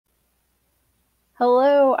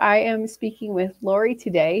Hello, I am speaking with Lori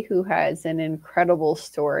today, who has an incredible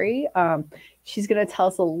story. She's going to tell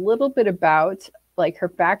us a little bit about like her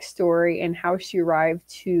backstory and how she arrived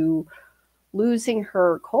to losing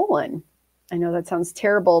her colon. I know that sounds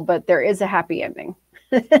terrible, but there is a happy ending.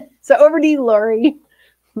 So over to you, Lori.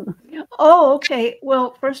 Oh, okay.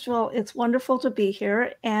 Well, first of all, it's wonderful to be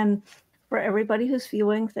here. And for everybody who's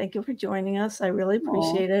viewing, thank you for joining us. I really Oh,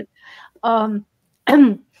 appreciate it. Um,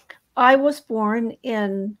 I was born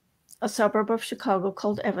in a suburb of Chicago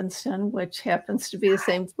called Evanston, which happens to be the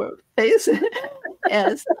same place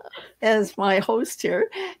as as my host here.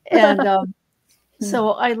 And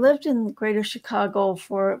so I lived in Greater Chicago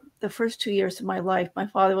for the first 2 years of my life. My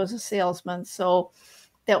father was a salesman, so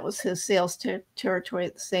that was his sales territory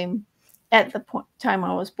at the same at the point, time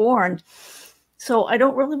I was born. So I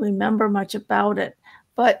don't really remember much about it,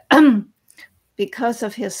 but because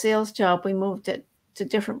of his sales job, we moved it to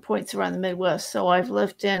different points around the Midwest. So I've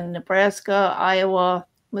lived in Nebraska, Iowa,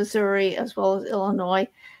 Missouri, as well as Illinois,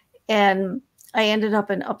 and I ended up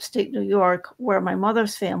in upstate New York, where my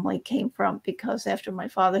mother's family came from, because after my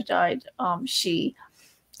father died, she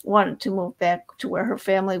wanted to move back to where her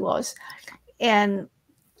family was. And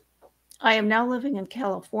I am now living in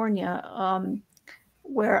California,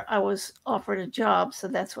 where I was offered a job, so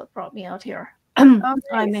that's what brought me out here. I'm oh,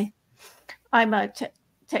 nice. a I'm a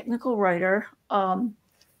technical writer.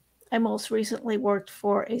 I most recently worked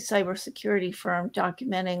for a cybersecurity firm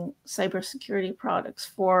documenting cybersecurity products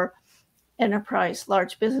for enterprise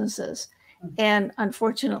large businesses. And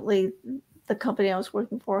unfortunately, the company I was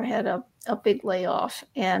working for had a big layoff.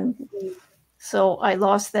 And so I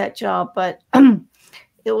lost that job. But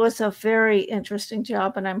it was a very interesting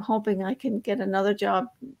job. And I'm hoping I can get another job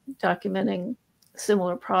documenting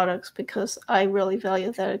similar products because I really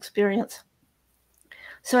value that experience.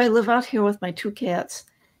 So I live out here with my two cats,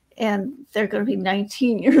 and they're going to be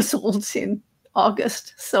 19 years old in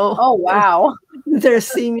August. So Oh, they're, wow. they're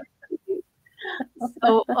seniors.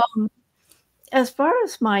 So as far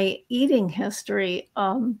as my eating history,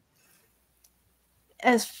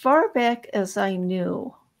 as far back as I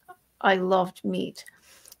knew, I loved meat.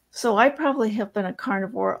 So I probably have been a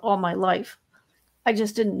carnivore all my life. I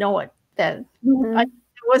just didn't know it then. I, Hmm. it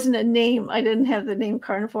wasn't a name. I didn't have the name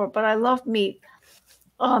carnivore, but I love meat.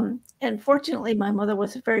 And fortunately, my mother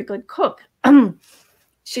was a very good cook.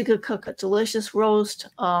 She could cook a delicious roasted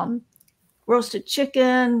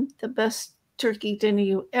chicken, the best turkey dinner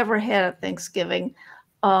you ever had at Thanksgiving,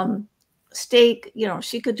 um, steak.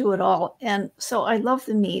 She could do it all. And so I love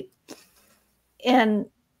the meat. And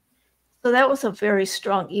so that was a very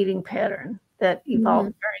strong eating pattern that Hmm.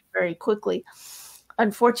 evolved very, very quickly.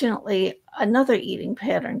 Unfortunately, another eating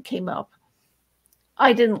pattern came up.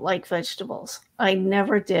 I didn't like vegetables. I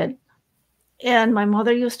never did. And my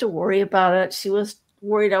mother used to worry about it. She was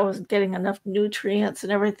worried I wasn't getting enough nutrients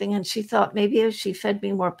and everything. And she thought maybe if she fed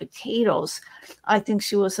me more potatoes, I think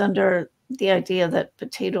she was under the idea that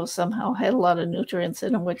potatoes somehow had a lot of nutrients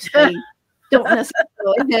in them, which they don't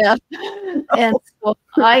necessarily have. And so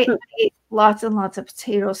I ate lots and lots of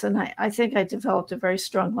potatoes. And I think I developed a very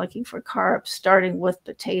strong liking for carbs, starting with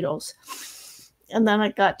potatoes. And then I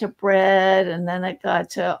got to bread, and then I got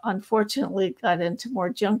to, unfortunately, got into more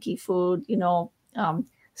junky food,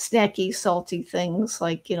 snacky, salty things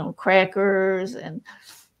like, crackers and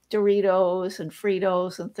Doritos and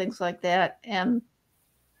Fritos and things like that. And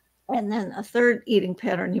then a third eating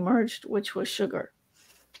pattern emerged, which was sugar.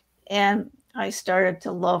 And I started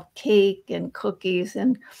to love cake and cookies.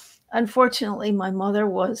 And unfortunately, my mother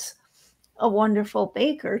was a wonderful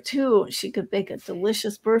baker too. She could bake a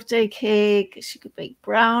delicious birthday cake, she could bake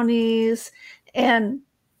brownies, and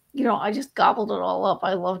I just gobbled it all up.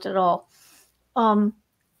 I loved it all. Um,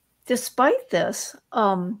 Despite this,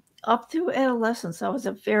 up through adolescence, I was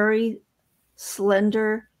a very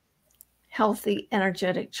slender, healthy,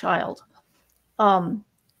 energetic child. Um,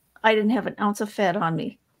 I didn't have an ounce of fat on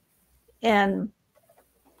me, and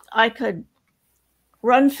I could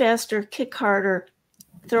run faster, kick harder,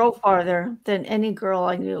 throw farther than any girl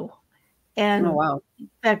I knew. Oh, And wow. in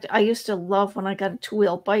fact, I used to love when I got a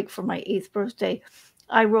two-wheel bike for my 8th birthday.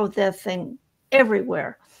 I rode that thing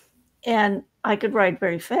everywhere, and I could ride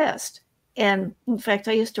very fast. And in fact,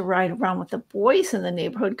 I used to ride around with the boys in the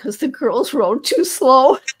neighborhood because the girls rode too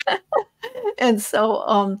slow. And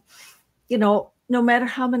so, no matter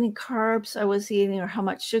how many carbs I was eating or how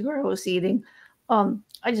much sugar I was eating,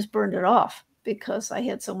 I just burned it off because I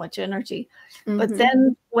had so much energy. But Hmm.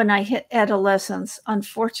 then when I hit adolescence,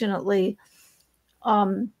 unfortunately,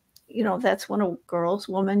 um, that's when a girl's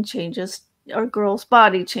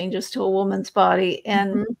body changes to a woman's body.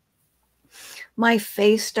 And Hmm. My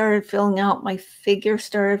face started filling out, my figure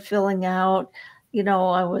started filling out. You know,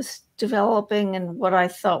 I was developing in what I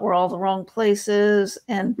thought were all the wrong places,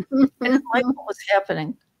 and I didn't like what was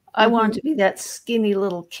happening. I wanted to be that skinny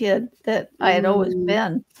little kid that I had always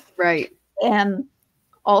been. Right. And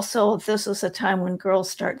also, this was a time when girls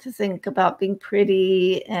start to think about being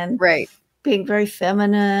pretty and Right. being very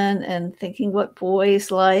feminine and thinking what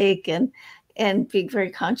boys like and being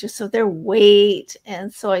very conscious of their weight.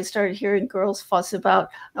 And so I started hearing girls fuss about,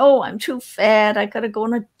 "Oh, I'm too fat. I gotta go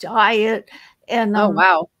on a diet." And Oh,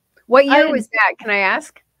 wow. What I year didn't was that? Can I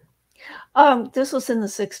ask? this was in the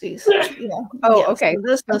 60s. Yeah. Oh, Yeah. okay.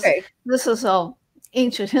 So Okay. this is all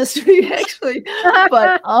ancient history actually.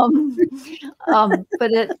 But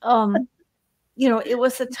but it you know, it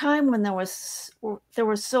was a time when there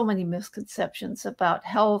were so many misconceptions about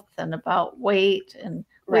health and about weight and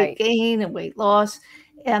weight Right. gain and weight loss.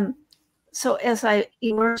 And so as I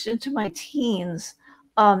emerged into my teens,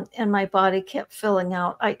 and my body kept filling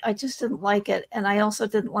out, I just didn't like it. And I also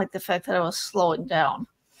didn't like the fact that I was slowing down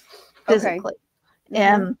Okay. physically. Mhm.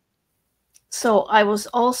 And so I was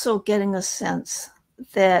also getting a sense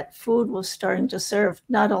that food was starting to serve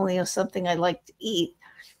not only as something I liked to eat,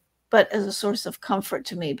 but as a source of comfort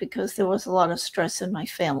to me because there was a lot of stress in my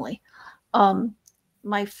family. Um,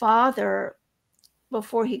 my father,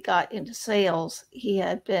 before he got into sales, he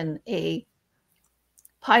had been a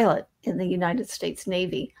pilot in the United States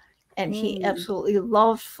Navy, and he Mm. absolutely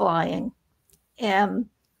loved flying. And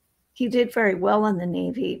he did very well in the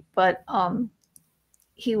Navy, but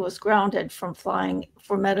he was grounded from flying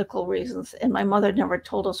for medical reasons. And my mother never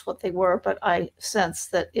told us what they were, but I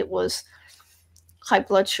sensed that it was high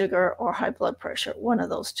blood sugar or high blood pressure, one of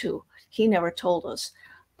those two. He never told us,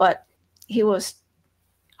 but he was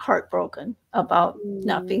heartbroken about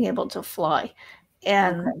not Mm. being able to fly.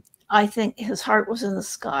 And Okay. I think his heart was in the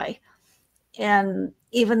sky. And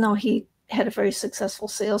even though he had a very successful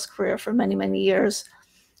sales career for many, many years,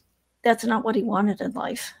 that's not what he wanted in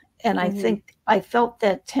life. And I Mhm. think I felt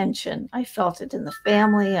that tension. I felt it in the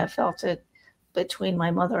family. I felt it between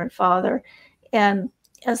my mother and father. And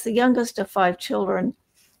as the youngest of 5 children,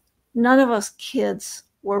 none of us kids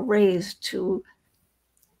were raised to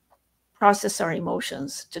process our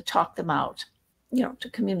emotions, to talk them out, you know, to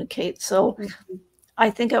communicate. So Mhm. I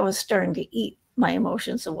think I was starting to eat my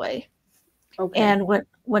emotions away. Okay. And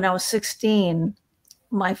when I was 16,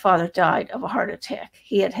 my father died of a heart attack.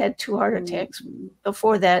 He had had 2 heart attacks Mhm.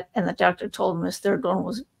 before that, and the doctor told him his third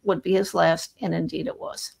one would be his last, and indeed it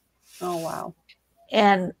was. Oh, wow.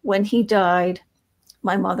 And when he died,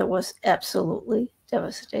 my mother was absolutely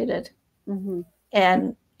devastated, Mhm.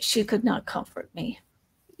 and she could not comfort me.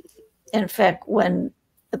 In fact, when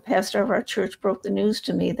the pastor of our church broke the news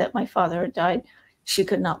to me that my father had died, she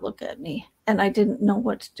could not look at me. And I didn't know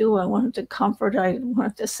what to do. I wanted to comfort her. I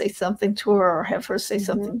wanted to say something to her or have her say Mhm.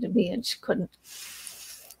 something to me, and she couldn't.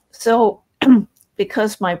 So,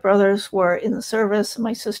 because my brothers were in the service,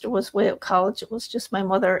 my sister was away at college, it was just my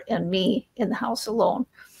mother and me in the house alone.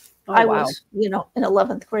 Oh, I wow. was, you know, in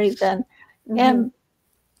 11th grade then. Mhm. And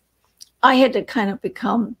I had to kind of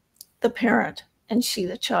become the parent and she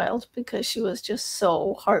the child because she was just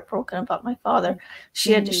so heartbroken about my father.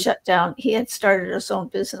 She had to Mhm. shut down. He had started his own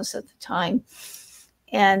business at the time,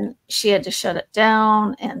 and she had to shut it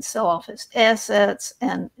down and sell off his assets.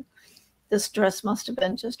 And the stress must have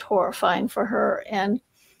been just horrifying for her. And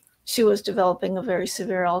she was developing a very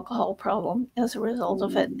severe alcohol problem as a result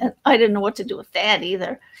of it. Mm. And I didn't know what to do with that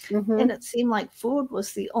either. And Mhm. it seemed like food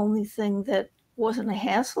was the only thing that wasn't a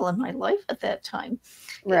hassle in my life at that time.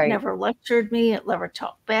 It Right. never lectured me, it never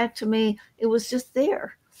talked back to me. It was just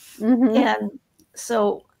there. Mhm. And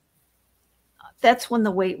so that's when the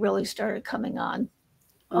weight really started coming on.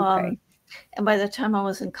 Okay. And by the time I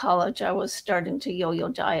was in college, I was starting to yo-yo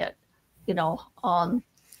diet, you know,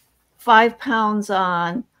 5 pounds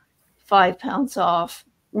on, 5 pounds off,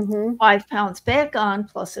 Mhm. 5 pounds back on,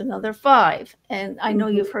 plus another five. And I know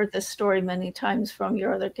Mhm. you've heard this story many times from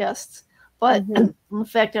your other guests, but Mhm. in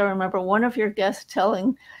fact, I remember one of your guests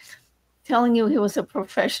telling you he was a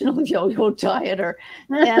professional yo-yo dieter.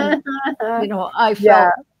 And, you know, I Yeah.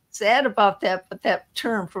 felt sad about that, but that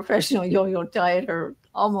term professional yo-yo dieter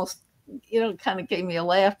almost, you know, kind of gave me a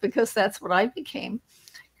laugh because that's what I became.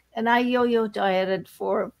 And I yo-yo dieted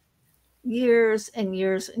for years and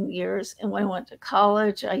years and years. And when I went to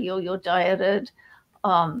college, I yo-yo dieted.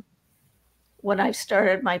 Um, when I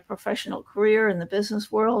started my professional career in the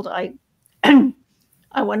business world, I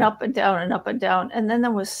I went up and down and up and down. And then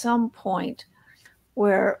there was some point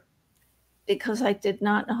where, because I did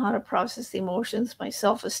not know how to process the emotions, my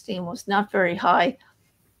self-esteem was not very high.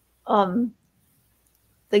 Um,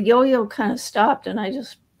 the yo-yo kind of stopped, and I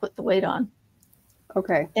just put the weight on.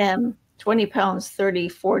 Okay. And 20 pounds, 30,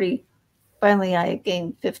 40. Finally, I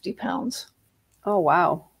gained 50 pounds. Oh,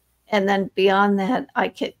 wow. And then beyond that, I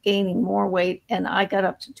kept gaining more weight, and I got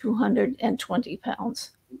up to 220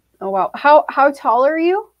 pounds. Oh, wow. How tall are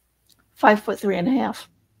you? 5'3.5".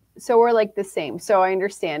 So we're like the same. So I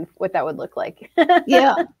understand what that would look like.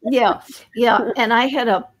 Yeah. And I had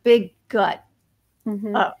a big gut,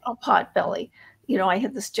 Mm-hmm. a pot belly. I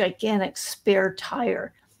had this gigantic spare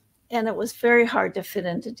tire, and it was very hard to fit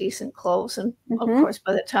into decent clothes. And of course,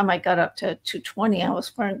 by the time I got up to 220, I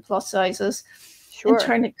was wearing plus sizes and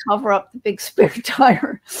trying to cover up the big spare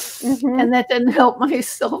tire. And that didn't help my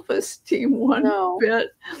self-esteem one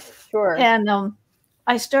bit. Sure. And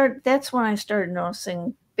that's when I started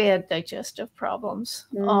noticing bad digestive problems.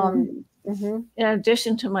 In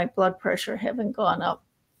addition to my blood pressure having gone up,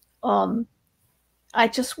 I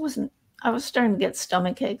was starting to get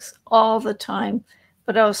stomach aches all the time,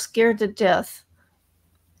 but I was scared to death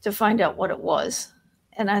to find out what it was.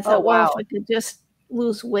 And I thought, well, if I could just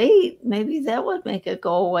lose weight, maybe that would make it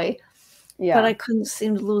go away. Yeah. But I couldn't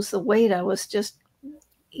seem to lose the weight. I was just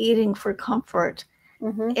eating for comfort.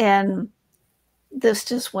 And this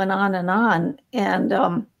just went on.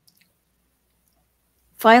 And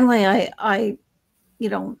finally, I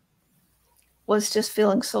was just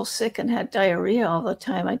feeling so sick and had diarrhea all the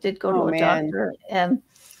time. I did go to a doctor, and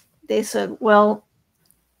they said, well,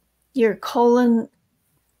 your colon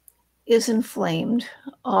is inflamed,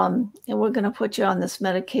 and we're going to put you on this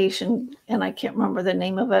medication. And I can't remember the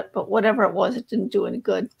name of it, but whatever it was, it didn't do any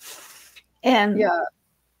good. And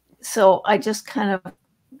so I just kind of,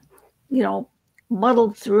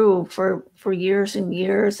 muddled through for years and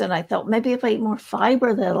years. And I thought maybe if I eat more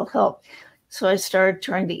fiber, that'll help. So I started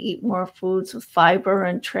trying to eat more foods with fiber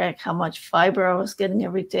and track how much fiber I was getting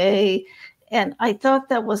every day. And I thought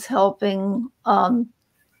that was helping. And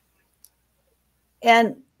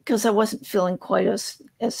because I wasn't feeling quite as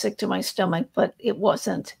sick to my stomach, but it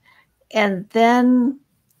wasn't. And then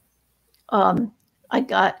I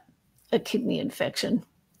got a kidney infection.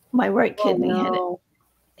 My right kidney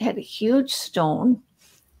had a huge stone,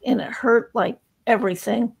 and it hurt like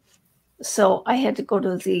everything. So I had to go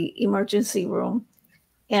to the emergency room,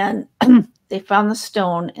 and they found the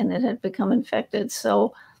stone, and it had become infected.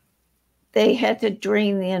 So they had to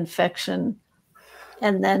drain the infection.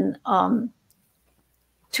 And then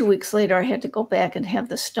 2 weeks later, I had to go back and have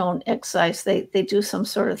the stone excised. They do some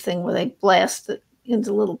sort of thing where they blast it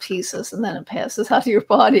into little pieces, and then it passes out of your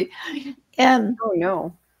body. And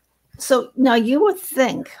so now you would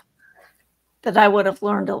think that I would have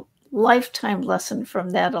learned a lifetime lesson from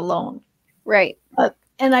that alone. Right.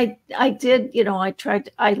 And I did,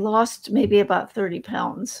 I lost maybe about 30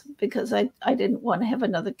 pounds because I didn't want to have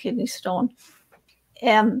another kidney stone.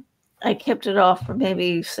 And I kept it off for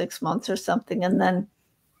maybe 6 months or something. And then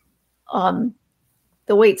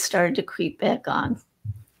the weight started to creep back on.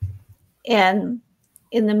 And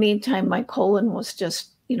in the meantime, my colon was just,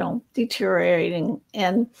 deteriorating.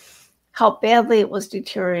 And how badly it was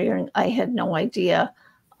deteriorating, I had no idea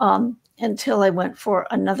until I went for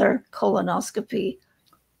another colonoscopy.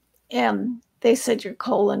 And they said your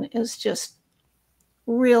colon is just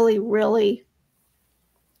really, really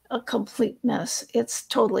a complete mess. It's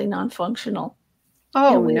totally non-functional.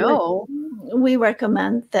 Oh, no. We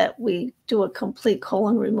recommend that we do a complete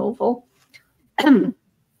colon removal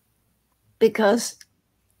because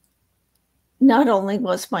not only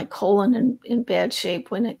was my colon in bad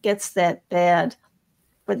shape, when it gets that bad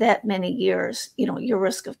for that many years, your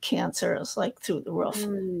risk of cancer is like through the roof.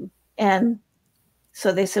 And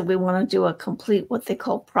so they said, we want to do a complete, what they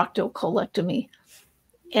call proctocolectomy.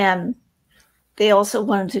 And they also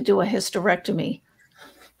wanted to do a hysterectomy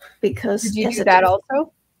because— Did you do that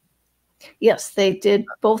also? Yes, they did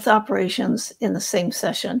both operations in the same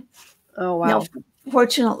session. Oh, wow. Now,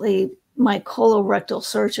 fortunately, my colorectal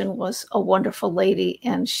surgeon was a wonderful lady,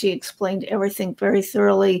 and she explained everything very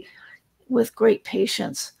thoroughly with great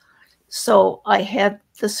patience. So I had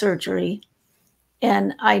the surgery,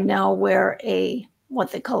 and I now wear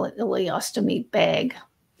what they call an ileostomy bag.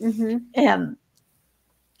 And,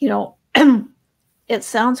 it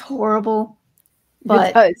sounds horrible,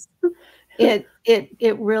 but it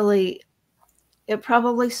really, it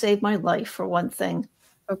probably saved my life for one thing.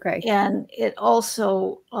 Okay. And it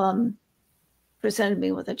also presented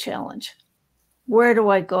me with a challenge. Where do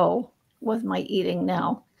I go with my eating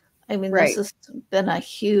now? I mean, this has been a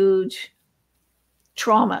huge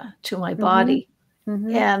trauma to my body.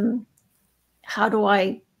 And how do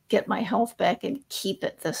I get my health back and keep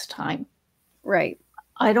it this time? Right.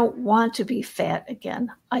 I don't want to be fat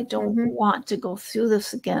again. I don't want to go through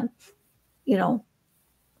this again, you know.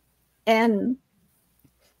 And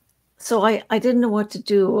so I didn't know what to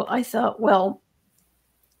do. I thought, well,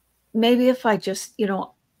 maybe if I just,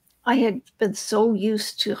 I had been so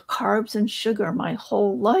used to carbs and sugar my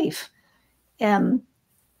whole life. And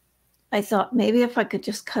I thought maybe if I could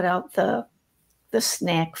just cut out the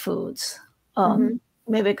snack foods,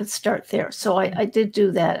 maybe I could start there. So I did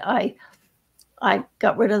do that. I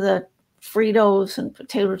got rid of the Fritos and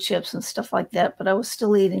potato chips and stuff like that, but I was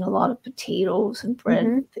still eating a lot of potatoes and bread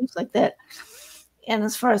and things like that. And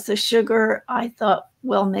as far as the sugar, I thought,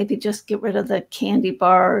 well, maybe just get rid of the candy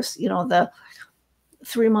bars, the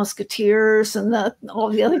Three Musketeers and all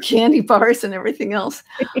the other candy bars and everything else.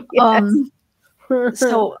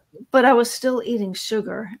 But I was still eating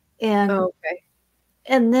sugar. And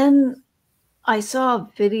then I saw a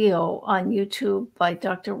video on YouTube by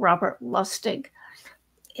Dr. Robert Lustig,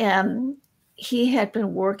 and he had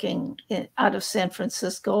been working out of San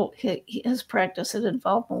Francisco. His practice had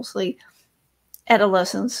involved mostly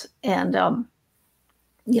adolescents and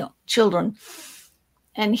children.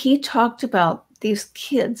 And he talked about these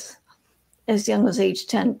kids as young as age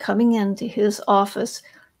 10 coming into his office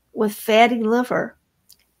with fatty liver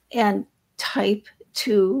and type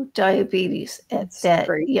 2 diabetes at that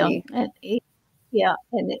young age. Yeah,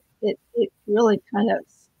 and it really kind of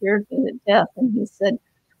scared me to death. And he said,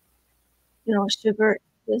 sugar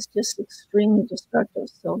is just extremely destructive.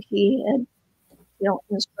 So he had,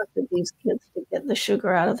 instructed these kids to get the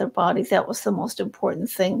sugar out of their body. That was the most important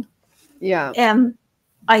thing. Yeah. And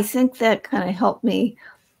I think that kind of helped me,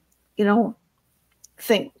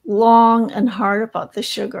 think long and hard about the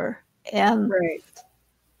sugar. And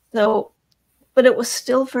so, but it was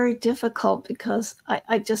still very difficult because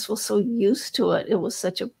I just was so used to it. It was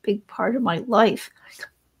such a big part of my life.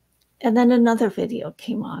 And then another video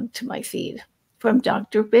came on to my feed from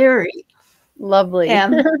Dr. Berry. Lovely.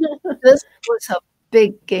 And this was a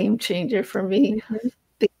big game changer for me.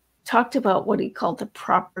 He talked about what he called the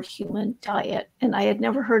proper human diet. And I had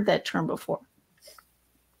never heard that term before.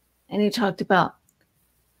 And he talked about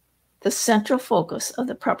the central focus of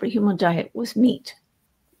the proper human diet was meat.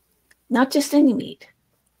 Not just any meat,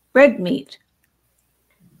 red meat.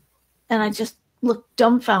 And I just looked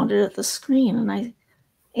dumbfounded at the screen. And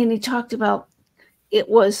he talked about it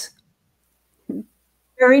was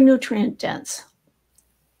very nutrient dense.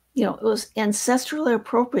 It was ancestrally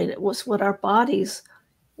appropriate. It was what our bodies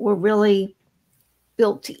were really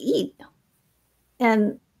built to eat.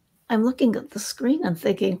 And I'm looking at the screen and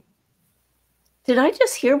thinking, did I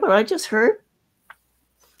just hear what I just heard?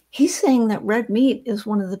 He's saying that red meat is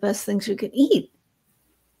one of the best things you can eat.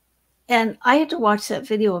 And I had to watch that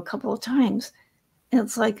video a couple of times. And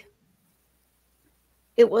it's like,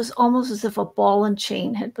 it was almost as if a ball and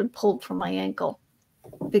chain had been pulled from my ankle,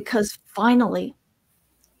 because finally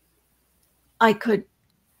I could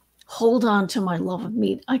hold on to my love of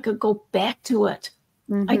meat. I could go back to it.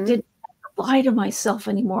 I didn't have to lie to myself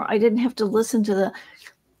anymore. I didn't have to listen to the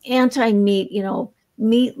anti-meat,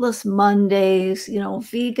 meatless Mondays,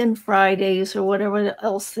 vegan Fridays, or whatever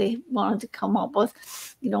else they wanted to come up with.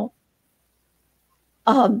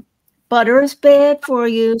 Butter is bad for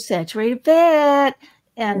you, saturated fat,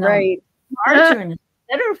 and margarine is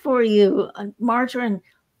better for you. Margarine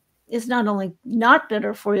is not only not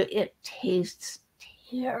better for you, it tastes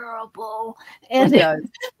terrible. And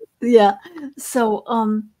yeah.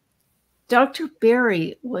 So Dr.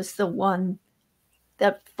 Berry was the one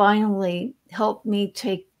that finally helped me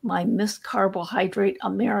take my Miss Carbohydrate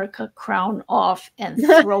America crown off and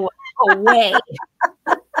throw it away.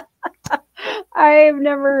 I've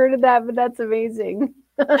never heard of that, but that's amazing.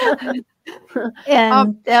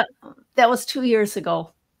 And that was 2 years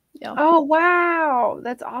ago. Yeah. Oh, wow.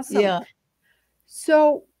 That's awesome. Yeah.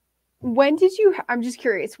 So when did you, I'm just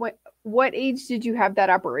curious, what age did you have that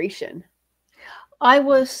operation? I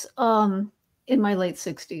was in my late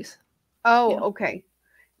 60s. Oh, yeah. Okay.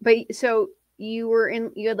 But so you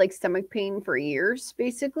had like stomach pain for years,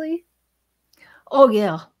 basically? Oh,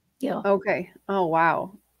 yeah. Yeah. Okay. Oh,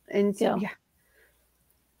 wow. And yeah.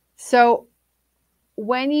 So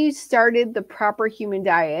when you started the proper human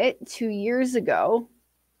diet 2 years ago,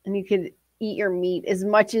 and you could eat your meat as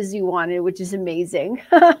much as you wanted, which is amazing.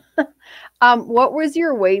 What was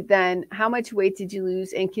your weight then? How much weight did you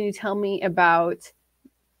lose? And can you tell me about,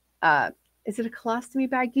 is it a colostomy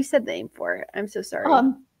bag? You said the name for it. I'm so sorry.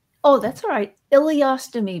 Oh, that's all right.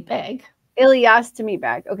 Ileostomy bag. Ileostomy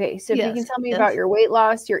bag. Okay. So if you can tell me about your weight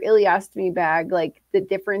loss, your ileostomy bag, like the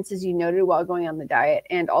differences you noted while going on the diet,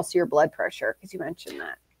 and also your blood pressure, because you mentioned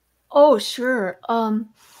that. Oh, sure.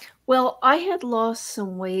 Well, I had lost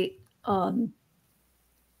some weight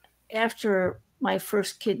after my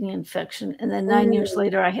first kidney infection, and then 9 years Mm,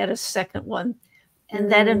 later, I had a second one, and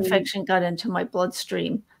that mm, infection got into my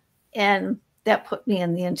bloodstream, and that put me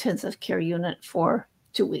in the intensive care unit for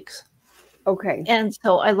 2 weeks. okay. And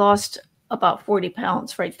so I lost about 40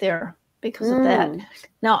 pounds right there because of that. Mm,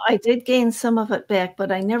 Now, I did gain some of it back, but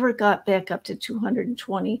I never got back up to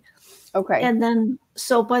 220. okay. And then,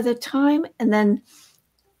 so by the time, and then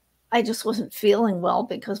I just wasn't feeling well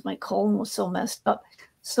because my colon was so messed up.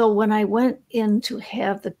 So when I went in to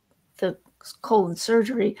have the colon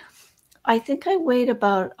surgery, I think I weighed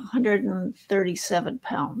about 137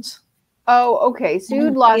 pounds. Oh, okay. So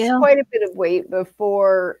you'd lost Yeah. quite a bit of weight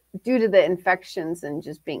before due to the infections and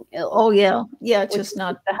just being ill, Oh, yeah. Yeah. which Just is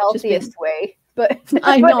not the just being, healthiest way. But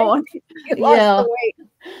I but know. you lost the Yeah. weight.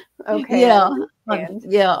 Okay, I Yeah.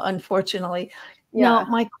 understand. Yeah. Unfortunately. Now, Yeah.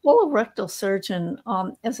 my colorectal surgeon,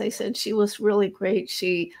 as I said, she was really great.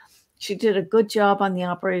 She did a good job on the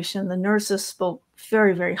operation. The nurses spoke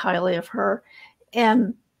very, very highly of her.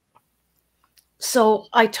 And so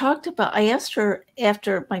I asked her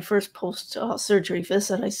after my first post surgery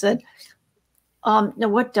visit, I said, now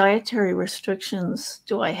what dietary restrictions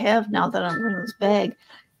do I have now that I'm in this bag?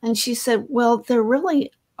 And she said, well, there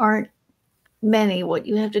really aren't many. What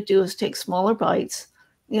you have to do is take smaller bites,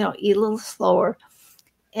 eat a little slower.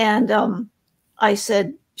 And I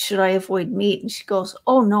said, should I avoid meat? And she goes,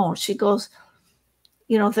 oh no. She goes,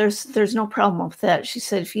 there's no problem with that. She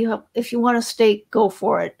said, if you want a steak, go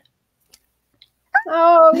for it.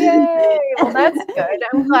 Oh, yay. Well, that's good.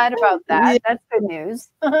 I'm glad about that. That's good news.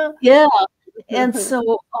 Yeah. And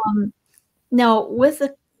so now with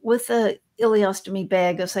the ileostomy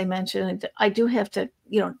bag, as I mentioned, I do have to,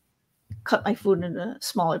 cut my food into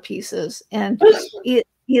smaller pieces and eat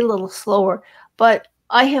a little slower. But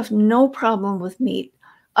I have no problem with meat.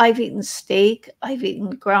 I've eaten steak, I've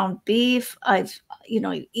eaten ground beef, I've,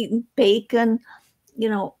 eaten bacon,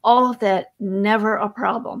 all of that, never a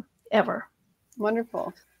problem, ever.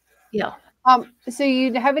 Wonderful. Yeah. So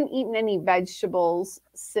you haven't eaten any vegetables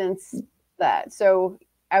since that. So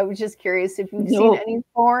I was just curious if you've seen No. any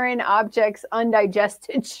foreign objects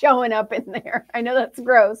undigested showing up in there. I know that's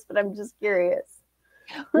gross, but I'm just curious.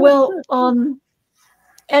 Well,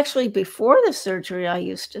 actually, before the surgery, I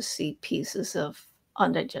used to see pieces of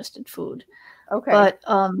undigested food. Okay. But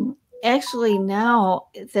actually now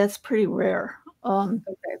that's pretty rare.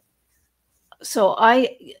 Okay. So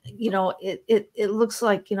it looks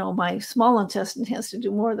like, my small intestine has to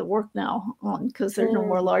do more of the work now because there's no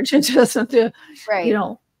more Mm, large intestine to, right.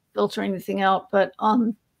 filter anything out. But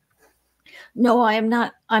no, I'm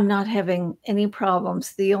not having any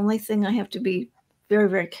problems. The only thing I have to be very,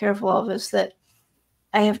 very careful of is that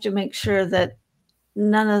I have to make sure that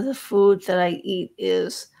none of the food that I eat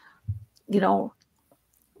is, you know,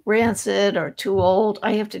 rancid or too old.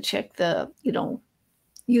 I have to check the,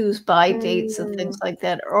 use by dates and things Mm, like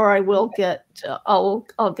that, or I will okay. get, I'll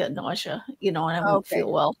get nausea, and I won't Okay.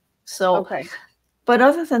 feel well. So, Okay. but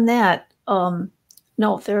other than that,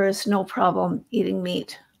 no, there is no problem eating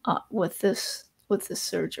meat with this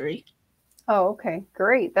surgery. Oh, okay.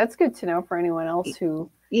 Great. That's good to know for anyone else who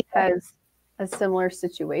Yeah. has a similar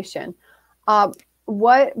situation. Um,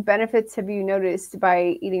 what benefits have you noticed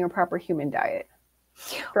by eating a proper human diet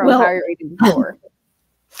from how Well, you're eating before?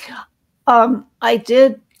 I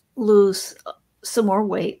did lose some more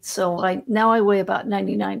weight, so I weigh about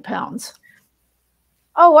 99 pounds.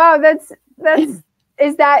 Oh wow, that's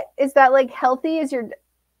is that like healthy? Is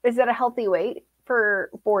that a healthy weight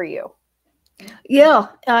for you? Yeah,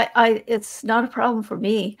 it's not a problem for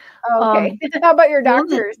me. Oh, okay. Um, How about your the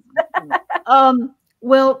only doctors?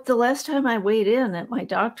 Well, the last time I weighed in at my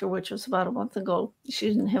doctor, which was about a month ago, she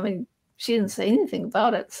didn't say anything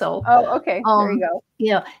about it. So, Oh, okay. There you um, go.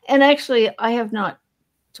 yeah. And actually, I have not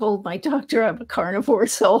told my doctor I'm a carnivore,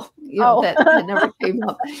 so Oh. that never came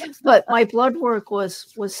up. But my blood work was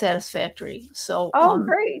satisfactory. So, Oh,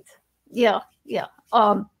 great. yeah, yeah.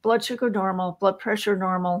 Blood sugar normal, blood pressure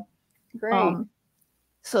normal. Great. Um,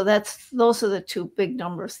 so those are the two big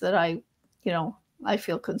numbers that I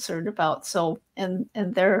feel concerned about. So and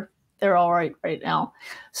they're all right now.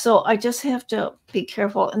 So I just have to be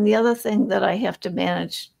careful. And the other thing that I have to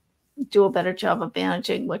do a better job of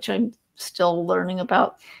managing, which I'm still learning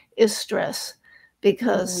about, is stress,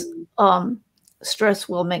 because Mm, stress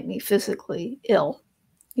will make me physically ill,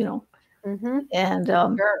 you know. mm-hmm. And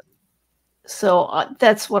Sure. so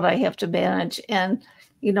that's what I have to manage. And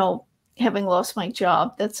you know, having lost my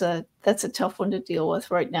job, that's a tough one to deal with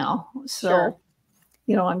right now. Sure. So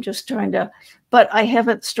I'm just trying to, but I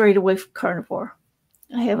haven't strayed away from carnivore.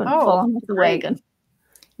 I haven't Oh, fallen off the great. wagon.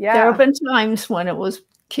 There have Yeah. been times when it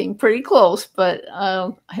came pretty close, but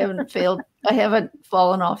I haven't failed. I haven't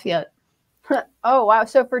fallen off yet. Oh, wow.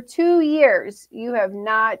 So for 2 years, you have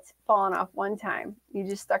not fallen off one time. You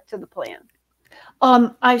just stuck to the plan.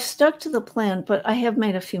 I've stuck to the plan, but I have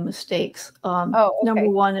made a few mistakes. Oh, Number okay.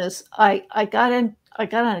 one is I got on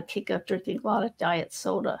a kick of drinking a lot of diet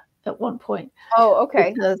soda at one point Oh,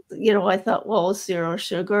 okay. because, I thought, well, it's 0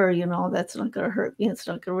 sugar, that's not gonna hurt me, it's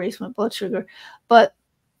not gonna raise my blood sugar. But,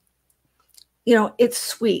 it's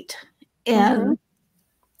sweet. Mm-hmm.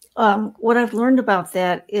 And, what I've learned about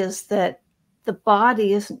that is that the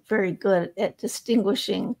body isn't very good at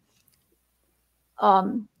distinguishing,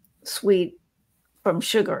 sweet from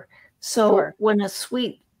sugar. So Sure. when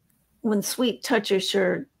sweet touches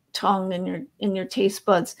your tongue and your taste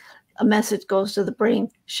buds, a message goes to the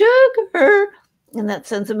brain, sugar, and that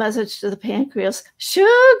sends a message to the pancreas,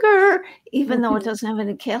 sugar, even though it doesn't have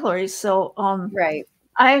any calories. So Right.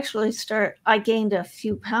 I gained a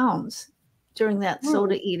few pounds during that Hmm.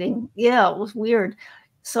 soda eating. Yeah, it was weird.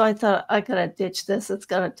 So I thought I gotta ditch this. It's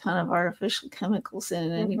got a ton of artificial chemicals in it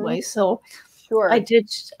Mm-hmm. anyway. So Sure. I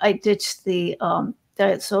ditched the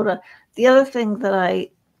diet soda. The other thing that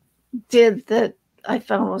I did that I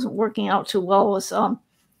found wasn't working out too well was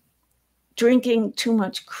drinking too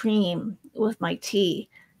much cream with my tea.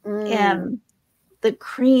 Mm. And the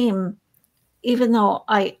cream, even though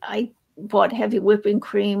I bought heavy whipping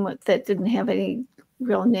cream that didn't have any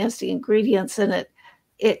real nasty ingredients in it,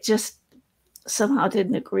 it just somehow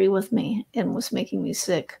didn't agree with me and was making me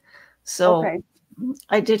sick. So Okay.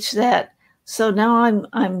 I ditched that. So now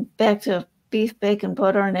I'm back to beef, bacon,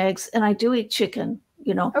 butter, and eggs, and I do eat chicken.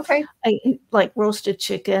 Okay. I eat like roasted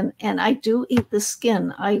chicken, and I do eat the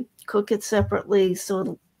skin. I cook it separately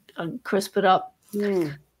so it'll crisp it up.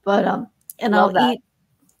 Mm. But and I'll Love that. eat.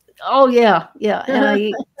 Oh yeah, yeah, and I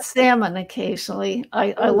eat salmon occasionally.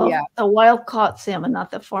 I Oh, love yeah. the wild caught salmon,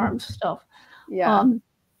 not the farm Mhm. stuff. Yeah. Um,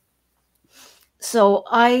 so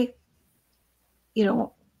you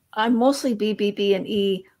know, I'm mostly BBB and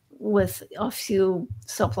E with a few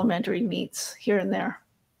supplementary meats here and there.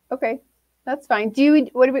 Okay. That's fine. What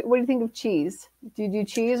do you think of cheese? Do you do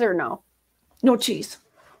cheese or no? No cheese.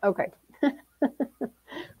 Okay.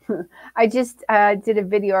 I just did a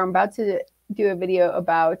video. I'm about to do a video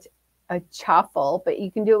about a chaffle, but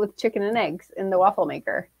you can do it with chicken and eggs in the waffle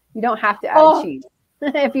maker. You don't have to add Oh, cheese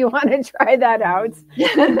if you want to try that out.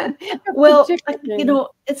 The well, chicken.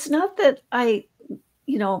 it's not that I,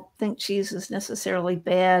 think cheese is necessarily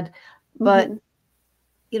bad, but Hmm.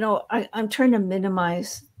 I'm trying to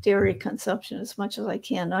minimize dairy consumption as much as I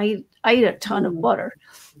can. I eat a ton of Mm. butter,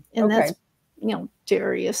 and Okay. that's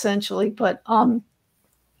dairy essentially. But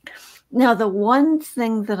now the one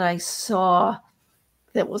thing that I saw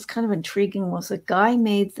that was kind of intriguing was a guy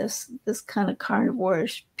made this kind of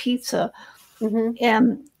carnivore-ish pizza, Hmm.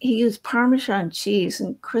 and he used Parmesan cheese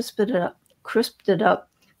and crisped it up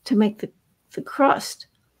to make the crust.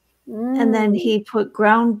 And then Mm. he put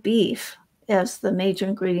ground beef as the major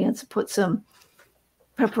ingredients, put some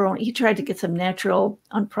pepperoni. He tried to get some natural,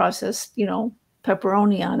 unprocessed,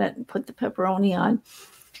 pepperoni on it and put the pepperoni on.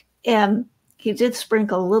 And he did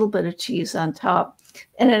sprinkle a little bit of cheese on top.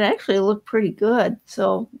 And it actually looked pretty good.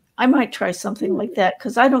 So I might try something like that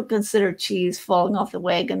because I don't consider cheese falling off the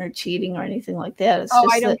wagon or cheating or anything like that. It's Oh,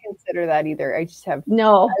 I just that, don't consider that either. I just have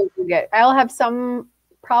no. I'll have some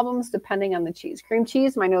problems depending on the cheese. Cream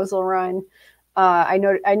cheese, my nose will run. I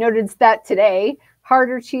noticed that today.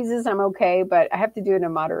 Harder cheeses, I'm okay, but I have to do it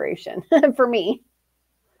in moderation for me.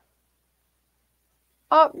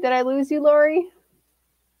 Oh, did I lose you, Lori?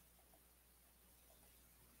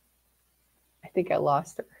 I think I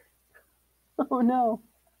lost her. Oh no.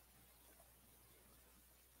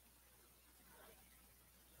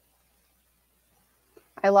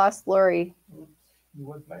 I lost Lori. You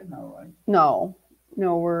was right now, right? No.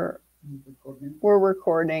 No, we're Recording. we're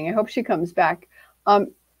recording. I hope she comes back. Are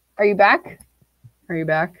you back? Are you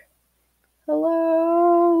back?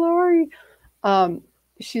 Hello, Lori.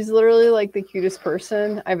 She's literally like the cutest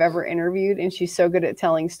person I've ever interviewed, and she's so good at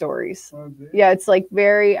telling stories. Okay. Yeah, it's like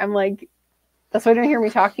I'm like, that's why you don't hear me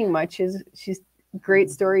talking much. She's a great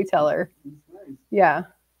storyteller. It's nice. Yeah.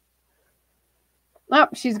 Oh,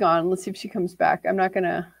 she's gone. Let's see if she comes back. I'm not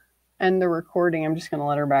gonna end the recording. I'm just gonna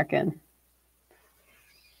let her back in.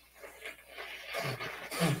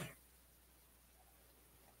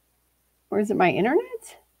 Or is it my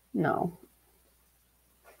internet? No.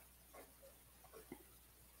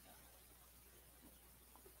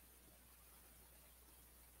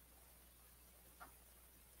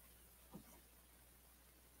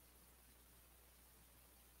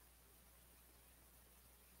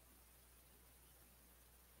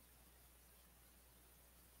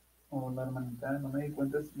 con la hermanita, no me di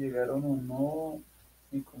cuenta si llegaron o no,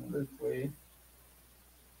 y cómo les fue.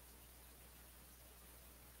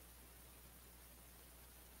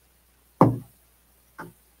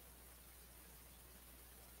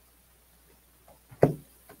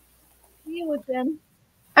 You would then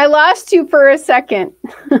I lost you for a second.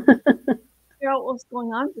 figure out what's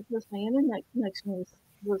going on because my internet connection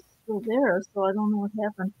was still there, so I don't know what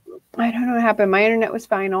happened. I don't know what happened. My internet was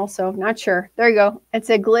fine also. Not sure. There you go. It's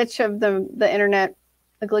a glitch of the internet,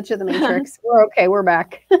 a glitch of the matrix. We're okay. We're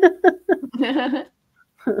back.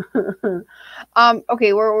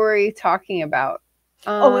 Okay, what were we talking about?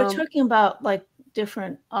 Oh, we're talking about like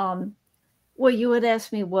different well, you would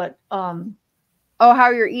ask me what oh,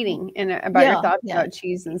 how you're eating and about your yeah, thoughts yeah. about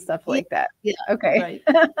cheese and stuff like that. Yeah. Okay.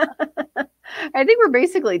 Right. I think we're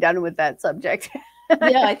basically done with that subject.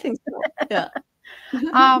 Yeah, I think so. Yeah.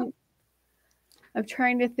 I'm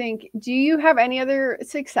trying to think. Do you have any other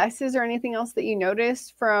successes or anything else that you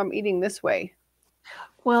noticed from eating this way?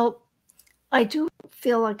 Well, I do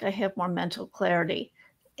feel like I have more mental clarity,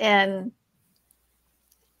 and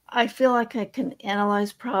I feel like I can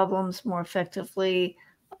analyze problems more effectively.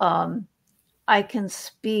 I can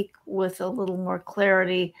speak with a little more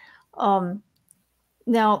clarity.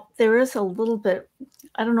 Now, there is a little bit,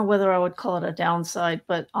 I don't know whether I would call it a downside,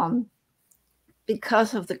 but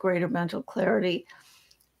because of the greater mental clarity,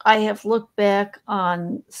 I have looked back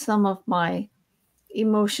on some of my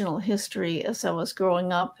emotional history as I was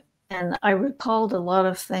growing up, and I recalled a lot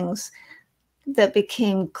of things that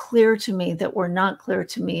became clear to me that were not clear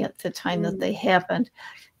to me at the time that they happened,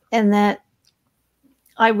 and that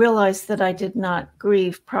I realized that I did not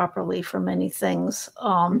grieve properly for many things,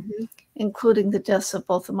 including the deaths of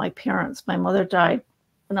both of my parents. My mother died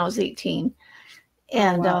when I was 18,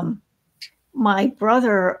 and my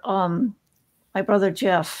brother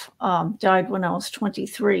Jeff died when I was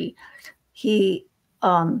 23. He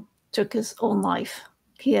took his own life.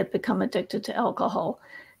 He had become addicted to alcohol,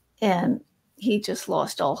 and he just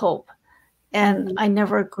lost all hope. And I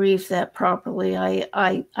never grieved that properly.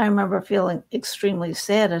 I remember feeling extremely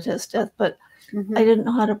sad at his death, but I didn't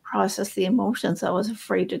know how to process the emotions. I was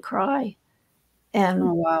afraid to cry. And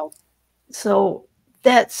Oh, wow. so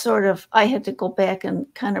that sort of, I had to go back and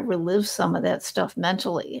kind of relive some of that stuff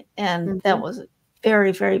mentally. And that was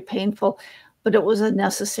very, very painful, but it was a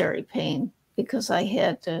necessary pain because I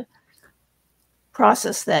had to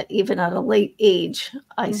process that even at a late age.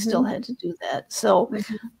 I still had to do that. So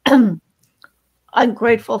I'm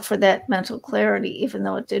grateful for that mental clarity, even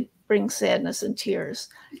though it did bring sadness and tears.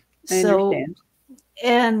 I understand.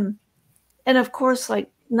 And of course,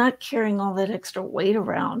 like not carrying all that extra weight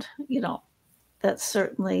around, that's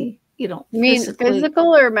certainly, You mean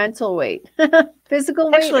physical or mental weight?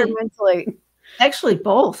 Physical weight or mental weight? Actually,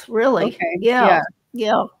 both, really. Okay. Yeah.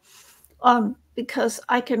 Because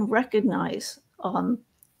I can recognize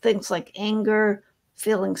things like anger,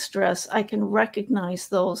 feeling stress. I can recognize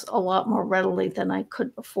those a lot more readily than I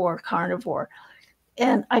could before carnivore.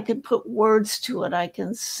 And I can put words to it. I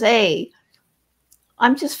can say,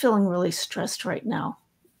 I'm just feeling really stressed right now.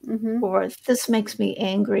 Or this makes me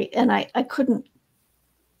angry. And I couldn't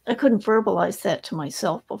verbalize that to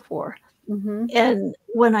myself before. And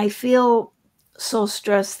when I feel so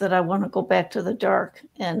stressed that I want to go back to the dark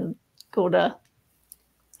and go to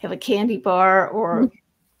have a candy bar or a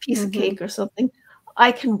piece of cake or something,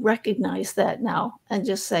 I can recognize that now and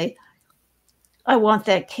just say, I want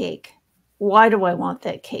that cake. Why do I want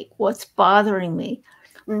that cake? What's bothering me?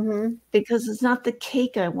 Because it's not the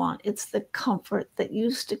cake I want. It's the comfort that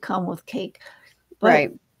used to come with cake.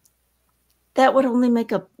 But that would only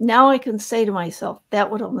make now I can say to myself, that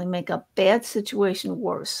would only make a bad situation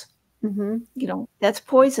worse. That's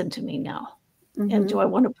poison to me now. And do I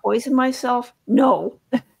want to poison myself? No.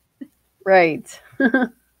 Right.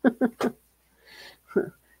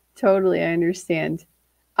 Totally, I understand.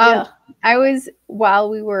 While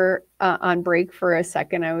we were on break for a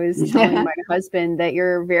second, I was telling my husband that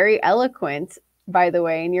you're very eloquent, by the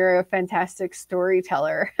way, and you're a fantastic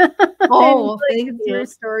storyteller. Oh, thank you. Your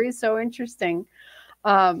story is so interesting.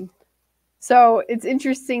 So it's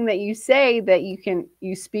interesting that you say that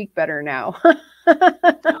you speak better now.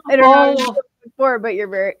 I don't know before, but you're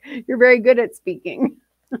very good at speaking.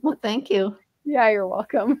 Well, thank you. Yeah, you're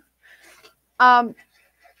welcome.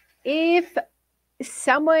 If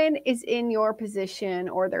someone is in your position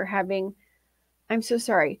or they're having, I'm so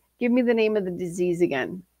sorry, give me the name of the disease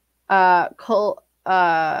again. Ulcerative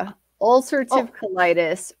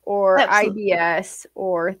colitis or IBS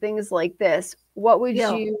or things like this, what would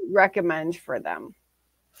you recommend for them?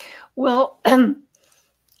 Well,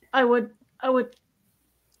 I would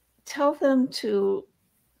tell them to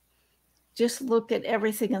just look at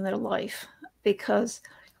everything in their life, because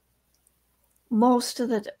most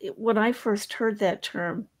of when I first heard that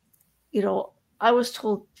term, I was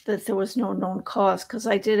told that there was no known cause, because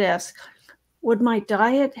I did ask, would my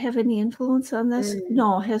diet have any influence on this?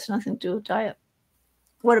 No, it has nothing to do with diet.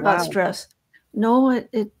 What about Wow. stress? No,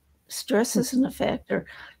 stress isn't a factor.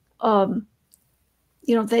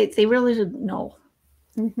 They really didn't know.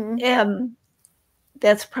 And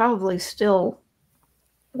that's probably still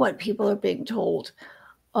what people are being told.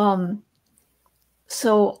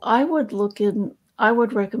 So I would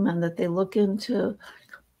recommend that they look into,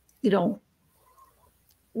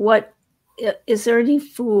 what is there any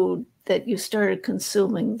food that you started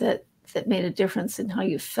consuming that made a difference in how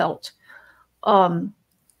you felt? Are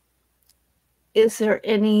there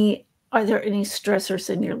any stressors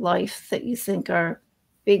in your life that you think are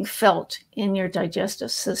being felt in your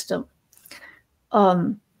digestive system?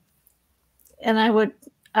 And I would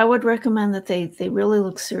recommend that they really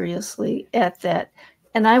look seriously at that.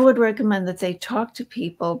 And I would recommend that they talk to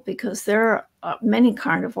people, because there are many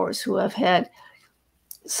carnivores who have had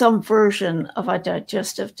some version of a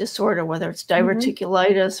digestive disorder, whether it's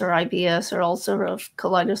diverticulitis or IBS or ulcerative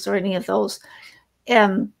colitis or any of those.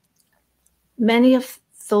 And many of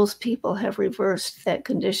those people have reversed that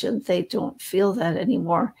condition. They don't feel that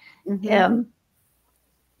anymore.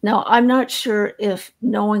 Now, I'm not sure if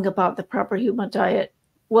knowing about the proper human diet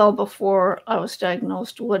well before I was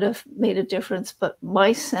diagnosed would have made a difference, but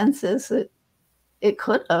my sense is that it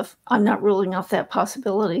could have. I'm not ruling out that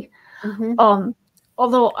possibility.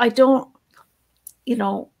 Although I don't,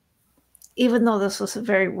 even though this was a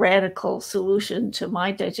very radical solution to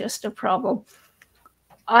my digestive problem,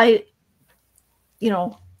 the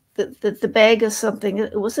bag is something,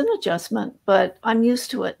 it was an adjustment, but I'm used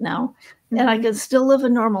to it now. And I can still live a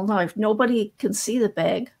normal life. Nobody can see the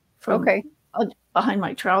bag from behind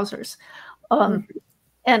my trousers. And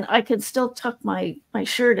I can still tuck my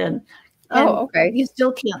shirt in. And you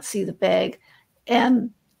still can't see the bag. And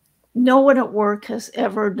no one at work has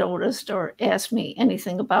ever noticed or asked me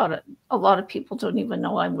anything about it. A lot of people don't even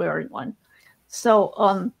know I'm wearing one.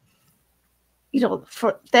 So,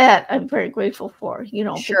 for that, I'm very grateful for,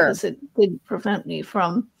 because it didn't prevent me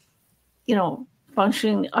from,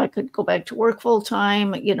 functioning. I could go back to work full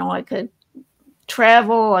time. I could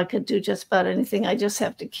travel. I could do just about anything. I just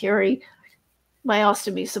have to carry my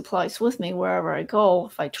ostomy supplies with me wherever I go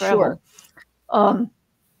if I travel.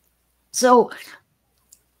 So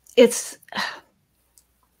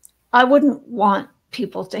I wouldn't want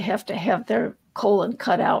people to have their colon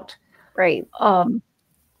cut out. Right.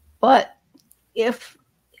 But if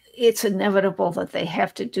it's inevitable that they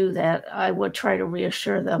have to do that, I would try to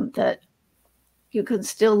reassure them that you can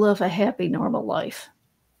still live a happy, normal life.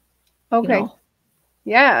 Okay.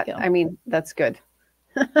 Yeah. I mean, that's good.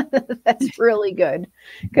 That's really good.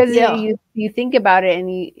 Because you think about it and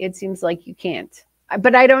it seems like you can't.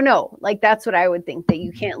 But I don't know. Like, that's what I would think, that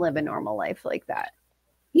you can't live a normal life like that.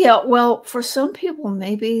 Yeah. Well, for some people,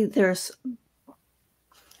 maybe there's,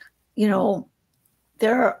 there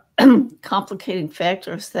are complicating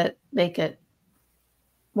factors that make it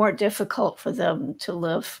more difficult for them to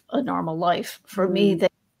live a normal life. For me, they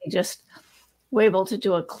just were able to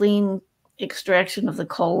do a clean extraction of the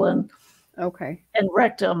colon and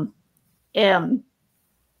rectum. And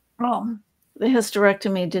the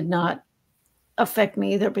hysterectomy did not affect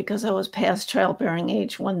me either, because I was past childbearing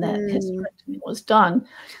age when that hysterectomy was done.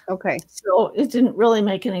 So it didn't really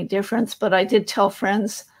make any difference. But I did tell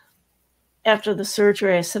friends after the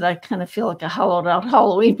surgery, I said, I kind of feel like a hollowed out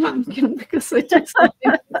Halloween pumpkin, because they took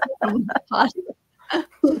something from the body.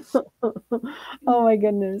 Oh my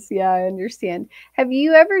goodness. Yeah, I understand. Have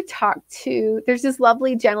you ever talked to, there's this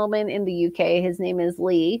lovely gentleman in the UK. His name is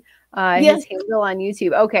Lee. His handle on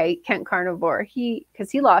YouTube. Kent Carnivore. He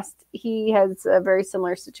has a very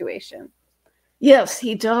similar situation. Yes,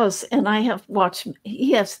 he does. And I have watched,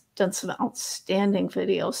 he has done some outstanding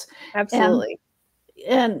videos. Absolutely.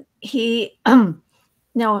 And he,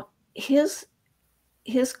 now his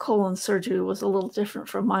colon surgery was a little different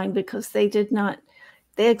from mine, because they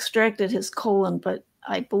extracted his colon, but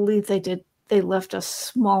I believe they left a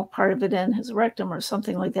small part of it in his rectum or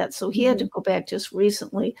something like that. So he had to go back just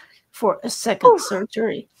recently for a second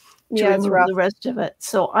surgery to remove the rest of it.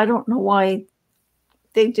 So I don't know why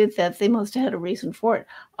they did that. They must have had a reason for it.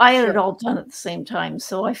 I had it all done at the same time,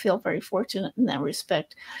 so I feel very fortunate in that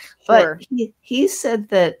respect. But he said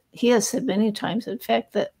that, he has said many times, in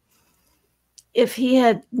fact, that if he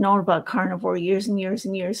had known about carnivore years and years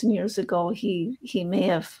and years and years ago, he may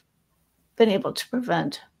have been able to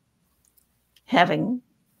prevent having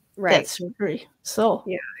that surgery. So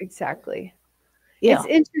yeah, exactly. It's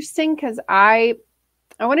interesting because I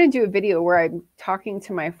want to do a video where I'm talking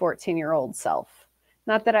to my 14-year-old self.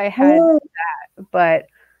 Not that I had that, but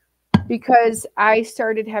because I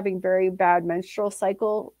started having very bad menstrual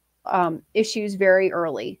cycle issues very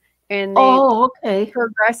early. And they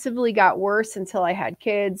progressively got worse until I had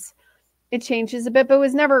kids. It changes a bit, but it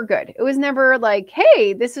was never good. It was never like,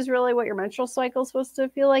 hey, this is really what your menstrual cycle is supposed to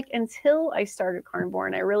feel like, until I started carnivore.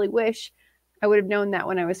 And I really wish I would have known that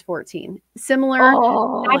when I was 14. Similar,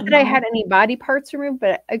 not that I had any body parts removed,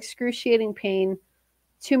 but excruciating pain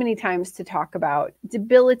too many times to talk about.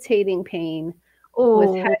 Debilitating pain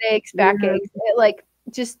with headaches, backaches, like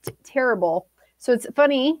just terrible. So it's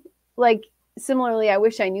funny, like similarly, I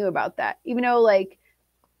wish I knew about that. Even though like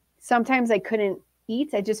sometimes I couldn't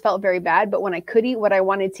eat, I just felt very bad. But when I could eat, what I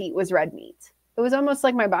wanted to eat was red meat. It was almost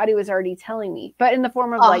like my body was already telling me, but in the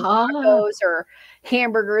form of like tacos or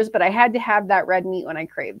hamburgers. But I had to have that red meat when I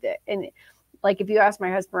craved it. And like, if you ask my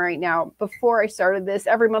husband right now, before I started this,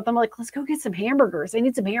 every month I'm like, let's go get some hamburgers. I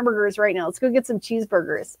need some hamburgers right now. Let's go get some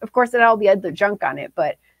cheeseburgers. Of course, it all the other junk on it,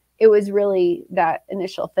 but it was really that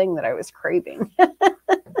initial thing that I was craving.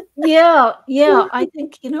 Yeah. I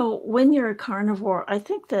think, when you're a carnivore, I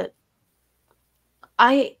think that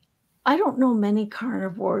I don't know many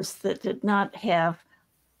carnivores that did not have,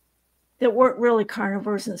 that weren't really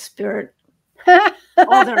carnivores in spirit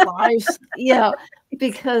all their lives. Yeah,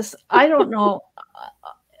 because I don't know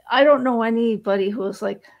anybody who was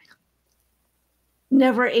like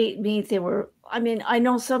never ate meat. I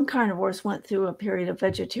know some carnivores went through a period of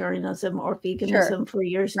vegetarianism or veganism for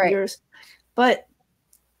years and years, but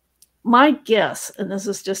my guess, and this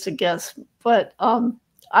is just a guess, but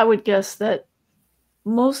I would guess that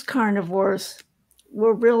most carnivores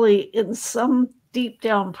were really, in some deep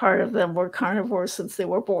down part of them, were carnivores since they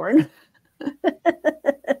were born.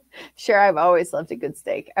 Sure, I've always loved a good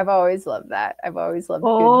steak. I've always loved that. I've always loved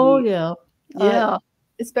good meat. Yeah.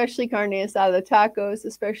 Especially carne asada tacos,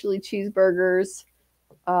 especially cheeseburgers.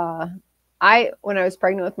 When I was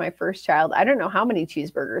pregnant with my first child, I don't know how many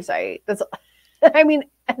cheeseburgers I ate.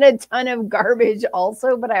 And a ton of garbage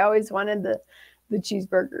also, but I always wanted the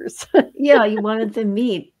cheeseburgers. Yeah, you wanted the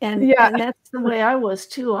meat. And that's the way I was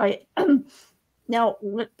too. Now,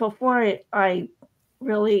 before I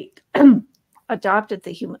really adopted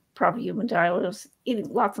the proper human diet, I was eating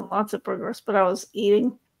lots and lots of burgers, but I was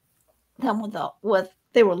eating them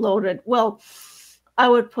they were loaded. Well, I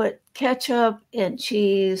would put ketchup and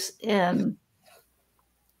cheese, and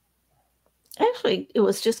actually it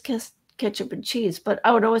was just ketchup and cheese, but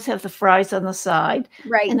I would always have the fries on the side,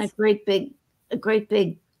 and a great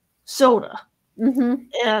big soda.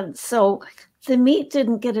 And so the meat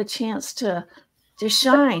didn't get a chance to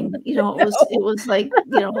shine. It was like,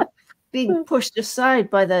 being pushed aside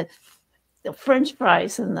by the French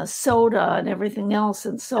fries and the soda and everything else.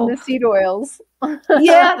 And so the seed oils.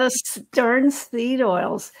 The darn seed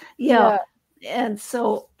oils. Yeah. And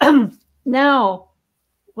so now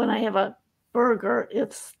when I have a burger,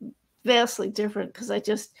 it's vastly different, because I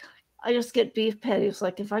just get beef patties.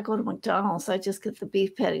 Like if I go to McDonald's, I just get the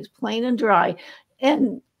beef patties plain and dry.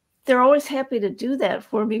 And they're always happy to do that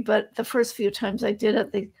for me. But the first few times I did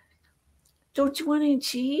it, don't you want any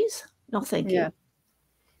cheese? No, thank you.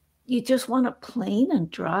 You just want it plain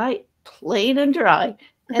and dry.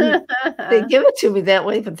 And they give it to me that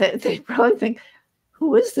way, but they probably think,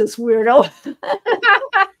 who is this weirdo?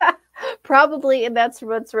 Probably, and that's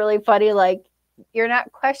what's really funny. Like, you're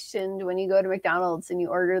not questioned when you go to McDonald's and you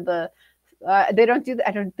order they don't do that.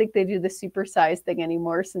 I don't think they do the supersize thing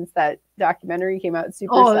anymore since that documentary came out,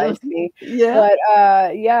 Supersize Me. Yeah. But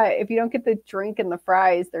if you don't get the drink and the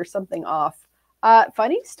fries, there's something off.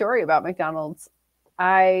 Funny story about McDonald's.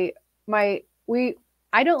 I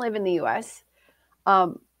don't live in the U.S.,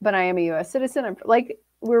 but I am a U.S. citizen. We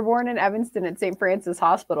were born in Evanston at St. Francis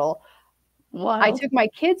Hospital. Wow. I took my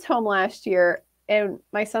kids home last year, and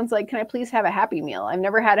my son's like, can I please have a Happy Meal? I've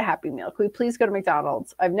never had a Happy Meal. Can we please go to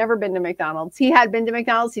McDonald's? I've never been to McDonald's. He had been to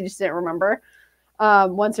McDonald's. He just didn't remember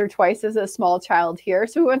once or twice as a small child here.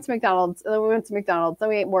 So we went to McDonald's, and then we went to McDonald's, then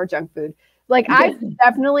we ate more junk food. I've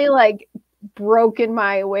definitely broken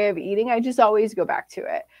my way of eating. I just always go back to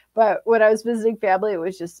it. But when I was visiting family, it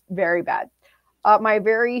was just very bad. My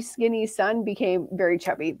very skinny son became very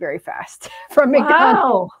chubby very fast from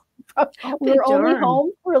McDonald's. We were only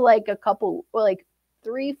home for a couple,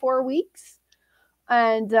 3-4 weeks.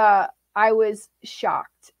 And I was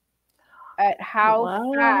shocked at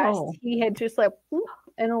how fast he had just and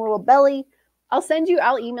a little belly.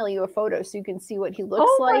 I'll email you a photo so you can see what he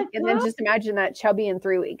looks like. And then just imagine that chubby in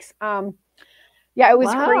 3 weeks. Yeah, it was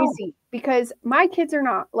Wow. crazy because my kids are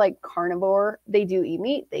not like carnivore. They do eat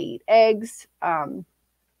meat, they eat eggs,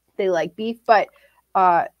 they like beef, but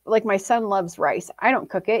like my son loves rice. I don't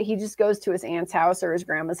cook it. He just goes to his aunt's house or his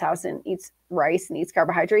grandma's house and eats rice and eats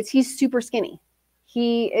carbohydrates. He's super skinny.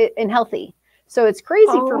 And healthy. So it's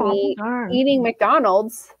crazy for me darn. eating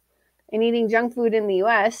McDonald's and eating junk food in the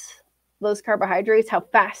US, those carbohydrates, how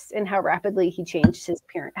fast and how rapidly he changed his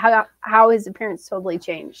appearance, how his appearance totally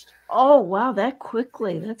changed. Oh, wow, that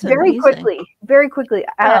quickly. That's Very amazing. quickly, very quickly.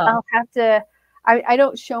 Yeah. I'll have to, I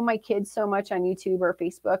don't show my kids so much on YouTube or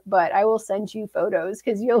Facebook, but I will send you photos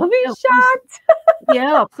because you'll be shocked.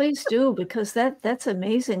 Yeah, please do, because that's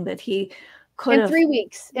amazing that he could In have, 3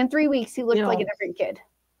 weeks, he looked you like a know, different kid.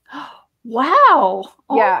 wow.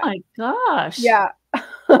 Oh Yeah. my gosh. Yeah.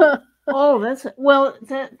 Oh,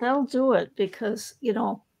 that'll do it, because, you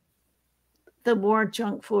know, the more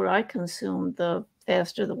junk food I consumed, the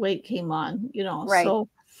faster the weight came on, you know. Right. So,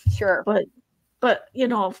 Sure. but you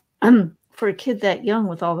know, for a kid that young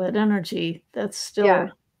with all that energy, that's still Yeah.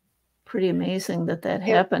 pretty amazing that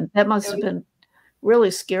happened. That must have been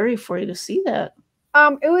really scary for you to see that.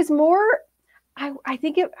 It was more, I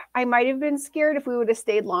think I might have been scared if we would have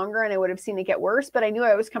stayed longer and I would have seen it get worse, but I knew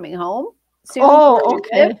I was coming home soon. Oh,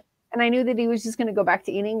 okay. And I knew that he was just going to go back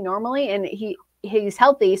to eating normally, and he's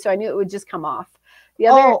healthy, so I knew it would just come off. The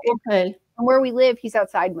other, okay. Where we live, he's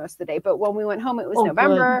outside most of the day, but when we went home, it was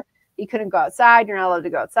November. Good. He couldn't go outside. You're not allowed to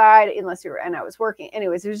go outside unless you were, and I was working.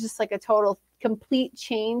 Anyways, it was just like a total, complete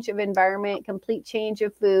change of environment, complete change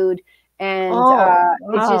of food. And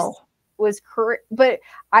it just was correct. But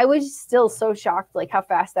I was still so shocked, like how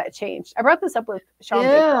fast that changed. I brought this up with Sean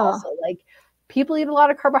Baker also. Like, people eat a lot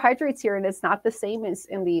of carbohydrates here, and it's not the same as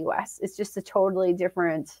in the US. It's just a totally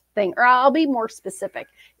different thing. Or I'll be more specific,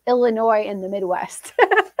 Illinois and the Midwest.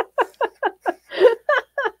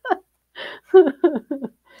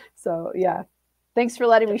 So, yeah. Thanks for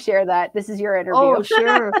letting me share that. This is your interview. Oh,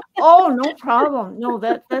 sure. Oh, no problem. No,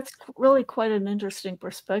 that's really quite an interesting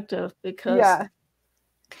perspective, because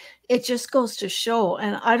it just goes to show,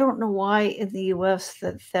 and I don't know why in the US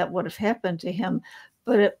that would have happened to him,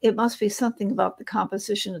 but it must be something about the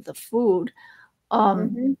composition of the food.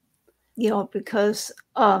 You know, because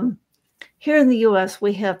here in the US,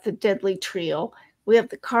 we have the deadly trio. We have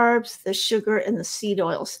the carbs, the sugar, and the seed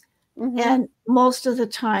oils. And most of the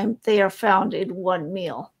time they are found in one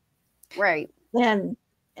meal. Right. And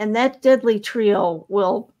that deadly trio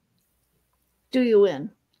will do you in.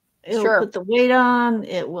 It'll put the weight on.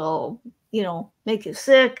 It will, you know, make you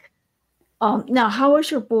sick. Now, how was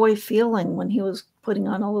your boy feeling when he was putting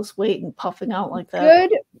on all this weight and puffing out like that?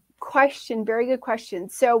 Good question. Very good question.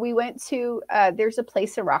 So we went to, there's a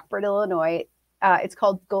place in Rockford, Illinois. It's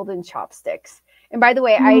called Golden Chopsticks. And by the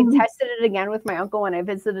way, I tested it again with my uncle when I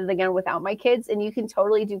visited again without my kids, and you can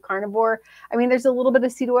totally do carnivore. I mean, there's a little bit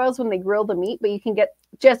of seed oils when they grill the meat, but you can get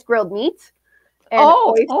just grilled meat and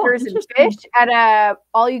oysters and fish at a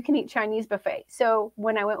all-you-can-eat Chinese buffet. So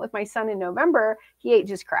when I went with my son in November, he ate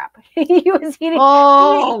just crap. He was eating.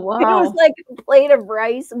 Oh, wow. It was like a plate of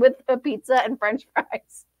rice with a pizza and French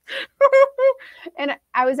fries. And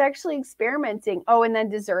I was actually experimenting. Oh, and then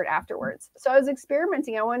dessert afterwards. So I was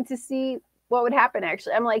experimenting. I wanted to see what would happen,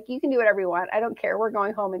 actually. I'm like, you can do whatever you want. I don't care. We're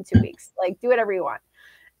going home in 2 weeks. Like, do whatever you want.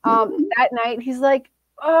 That night, he's like,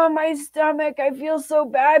 oh, my stomach, I feel so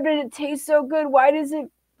bad, but it tastes so good. Why does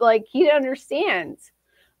it, like, he didn't understand,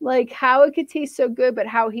 like, how it could taste so good, but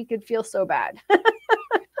how he could feel so bad.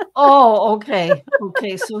 Oh, okay.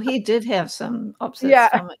 Okay, so he did have some upset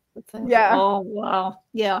stomach. Yeah. Oh, wow.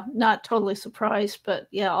 Yeah, not totally surprised, but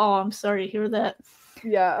yeah. Oh, I'm sorry to hear that.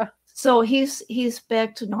 Yeah. So he's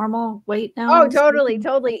back to normal weight now? Oh, totally,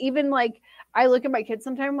 totally. Even like, I look at my kids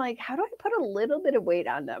sometimes, I'm like, how do I put a little bit of weight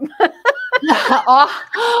on them?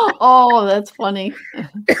 Oh, that's funny.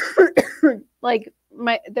 Like,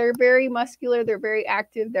 they're very muscular, they're very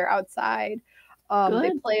active, they're outside,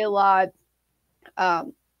 they play a lot.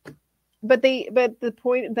 But the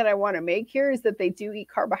point that I want to make here is that they do eat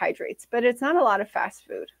carbohydrates, but it's not a lot of fast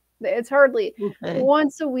food. It's hardly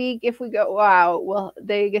once a week. If we go out, well,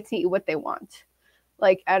 they get to eat what they want,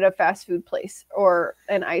 like at a fast food place or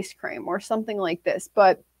an ice cream or something like this.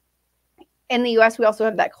 But in the US, we also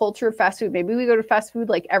have that culture of fast food. Maybe we go to fast food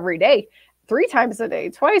like every day, 3 times a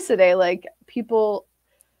day, twice a day. Like, people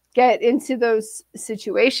get into those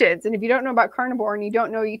situations. And if you don't know about carnivore and you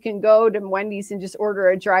don't know you can go to Wendy's and just order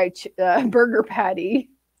a dry burger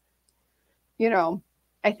patty, you know,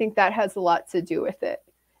 I think that has a lot to do with it.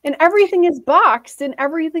 And everything is boxed and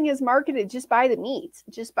everything is marketed. Just buy the meat.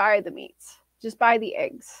 Just buy the meats. Just buy the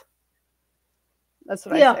eggs. That's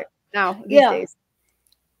what I say now these days.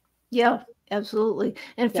 Yeah. Absolutely.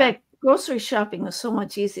 In Yeah. fact, grocery shopping is so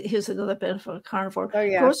much easier. Here's another benefit of carnivore. Oh,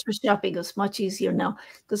 yeah. Grocery shopping is much easier now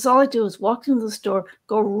because all I do is walk into the store,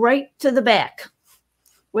 go right to the back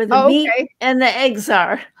where the meat Okay. and the eggs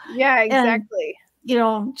are. Yeah, And, exactly.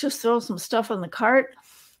 just throw some stuff on the cart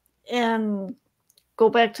and go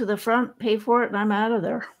back to the front, pay for it, and I'm out of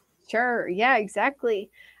there. Sure. Yeah, exactly.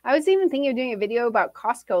 I was even thinking of doing a video about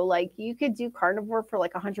Costco. Like you could do carnivore for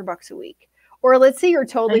like $100 a week. Or let's say you're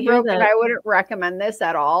totally hear broke, and that. I wouldn't recommend this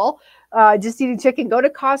at all. Just eat a chicken. Go to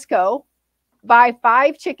Costco, buy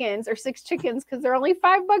 5 chickens or 6 chickens because they're only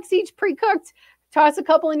 $5 each pre-cooked. Toss a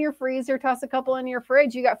couple in your freezer, toss a couple in your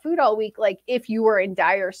fridge. You got food all week. Like if you were in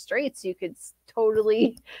dire straits, you could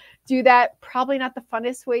totally do that. Probably not the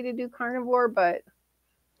funnest way to do carnivore, but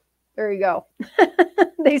there you go.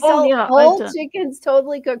 They sell whole chickens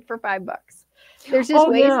totally cooked for $5. There's just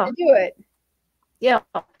ways to do it. Yeah.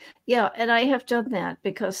 Yeah. And I have done that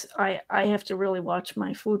because I have to really watch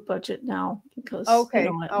my food budget now because I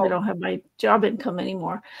don't have my job income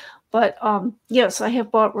anymore. But yes, I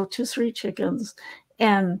have bought rotisserie chickens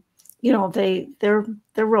and they're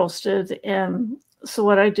roasted. And so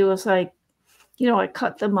what I do is I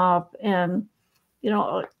cut them up and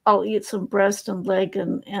I'll eat some breast and leg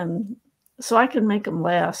and so I can make them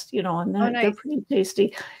last, and they're pretty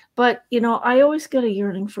tasty. But, I always get a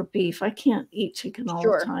yearning for beef. I can't eat chicken all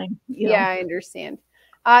the time. Yeah, I understand.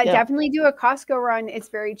 Definitely do a Costco run. It's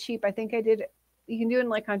very cheap. I think you can do it in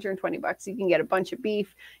like $120. You can get a bunch of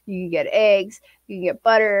beef. You can get eggs. You can get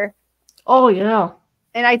butter. Oh, yeah.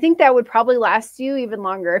 And I think that would probably last you even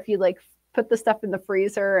longer if you like put the stuff in the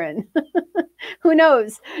freezer and who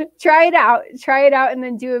knows, try it out and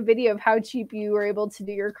then do a video of how cheap you were able to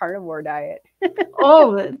do your carnivore diet.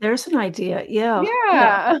 Oh, there's an idea.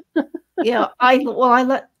 Yeah. Yeah. I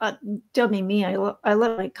let dummy me. I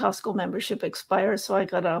let my Costco membership expire. So I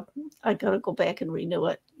gotta go back and renew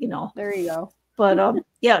it, There you go. But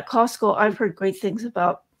Costco, I've heard great things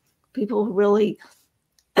about people who really,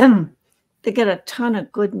 they get a ton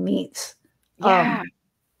of good meats. Yeah.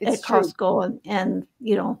 At Costco and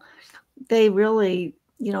they really,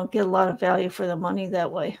 get a lot of value for the money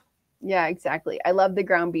that way. Yeah, exactly. I love the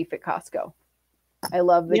ground beef at Costco. I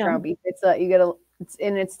love the ground beef.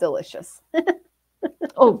 It's delicious.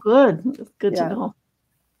 Oh, good. Good to know.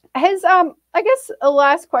 Has I guess a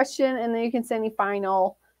last question, and then you can say any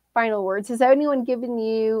final words. Has anyone given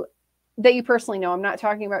you that you personally know? I'm not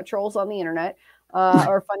talking about trolls on the internet.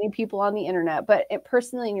 Or funny people on the internet, but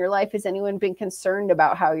personally in your life, has anyone been concerned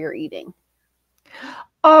about how you're eating?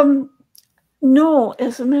 No,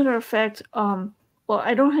 as a matter of fact, well,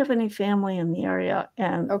 I don't have any family in the area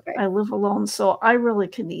and I live alone, so I really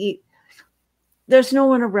can eat. There's no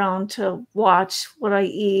one around to watch what I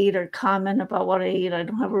eat or comment about what I eat. I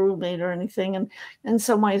don't have a roommate or anything. And in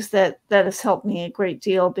some ways that has helped me a great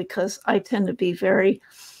deal because I tend to be very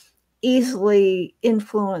easily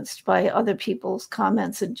influenced by other people's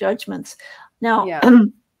comments and judgments. Now,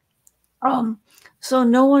 so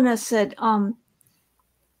no one has said,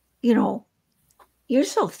 you're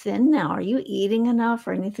so thin now. Are you eating enough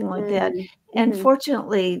or anything like that? And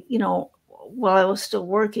fortunately, while I was still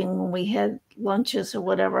working, when we had lunches or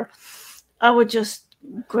whatever, I would just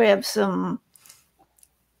grab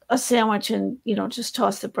a sandwich and, just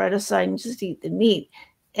toss the bread aside and just eat the meat.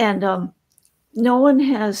 And, no one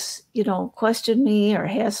has, questioned me or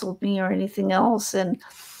hassled me or anything else. And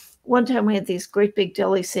one time we had these great big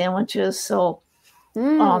deli sandwiches. So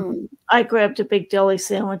I grabbed a big deli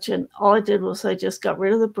sandwich and all I did was I just got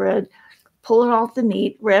rid of the bread, pulled it off the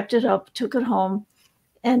meat, wrapped it up, took it home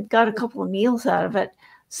and got a couple of meals out of it.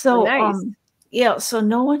 So, so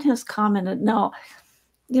no one has commented. No,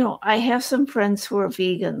 I have some friends who are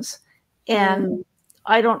vegans and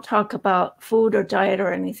I don't talk about food or diet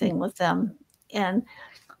or anything with them. And,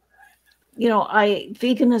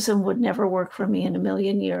 veganism would never work for me in a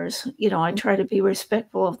million years. I try to be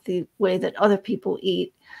respectful of the way that other people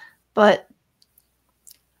eat, but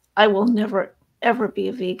I will never, ever be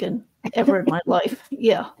a vegan ever in my life.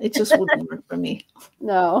 Yeah, it just wouldn't work for me.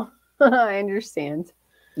 No, I understand.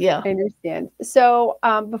 Yeah. I understand. So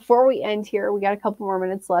before we end here, we got a couple more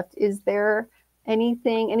minutes left. Is there any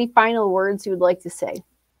final words you would like to say?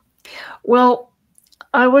 Well,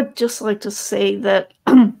 I would just like to say that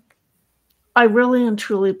I really and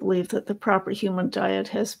truly believe that the proper human diet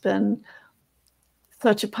has been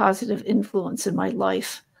such a positive influence in my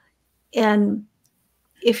life. And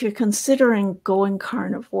if you're considering going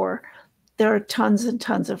carnivore, there are tons and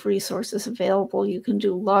tons of resources available. You can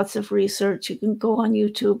do lots of research. You can go on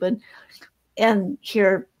YouTube and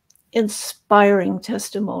hear inspiring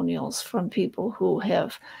testimonials from people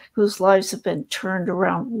whose lives have been turned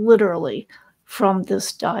around literally from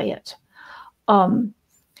this diet.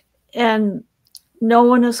 And no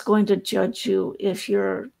one is going to judge you if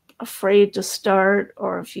you're afraid to start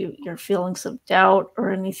or if you're feeling some doubt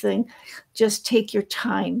or anything. Just take your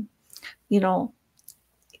time. You know,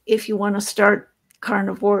 if you want to start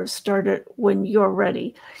carnivore, start it when you're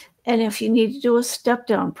ready. And if you need to do a step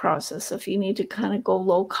down process, if you need to kind of go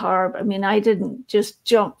low carb, I mean, I didn't just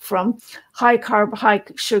jump from high carb, high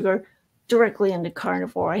sugar directly into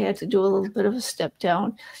carnivore. I had to do a little bit of a step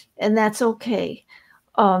down, and that's okay.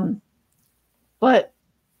 But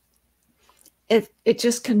it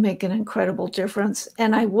just can make an incredible difference.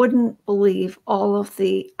 And I wouldn't believe all of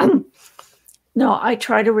the, no, I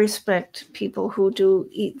try to respect people who do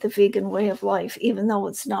eat the vegan way of life, even though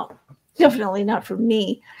it's definitely not for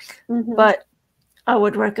me. Mm-hmm. But I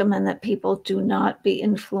would recommend that people do not be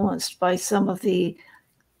influenced by some of the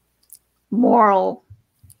moral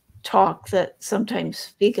talk that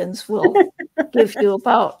sometimes vegans will give you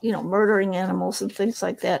about, you know, murdering animals and things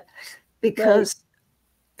like that, because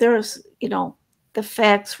there's, you know, the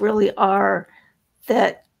facts really are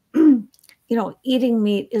that, you know, eating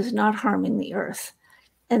meat is not harming the earth,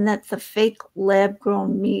 and that the fake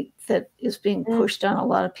lab-grown meat that is being pushed on a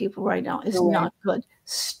lot of people right now is not good.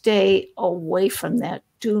 Stay away from that.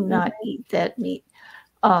 Do not eat that meat.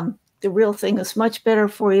 The real thing is much better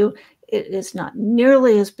for you. It is not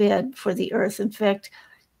nearly as bad for the earth. In fact,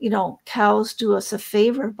 you know, cows do us a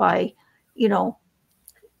favor by, you know,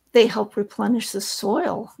 they help replenish the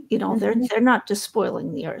soil. You know, they're not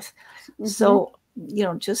despoiling the earth. So, you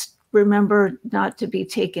know, just remember not to be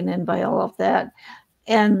taken in by all of that.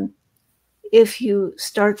 And if you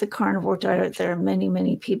start the carnivore diet, there are many,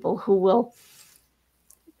 many people who will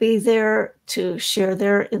be there to share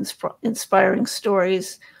their inspiring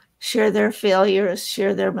stories, share their failures,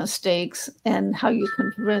 share their mistakes, and how you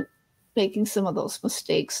can prevent making some of those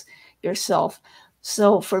mistakes yourself.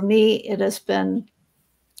 So for me, it has been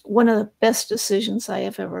one of the best decisions I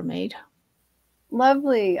have ever made.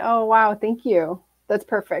 Lovely. Oh, wow. Thank you. That's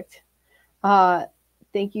perfect.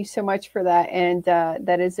 Thank you so much for that. And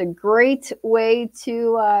that is a great way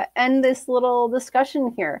to end this little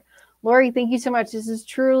discussion here. Lori, thank you so much. This is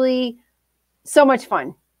truly so much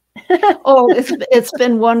fun. Oh, it's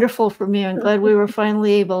been wonderful for me. I'm glad we were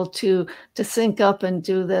finally able to sync up and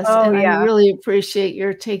do this. Oh, and yeah. I really appreciate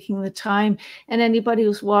your taking the time. And anybody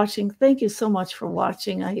who's watching, thank you so much for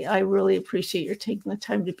watching. I really appreciate your taking the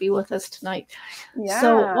time to be with us tonight. Yeah.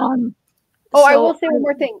 So, I will say one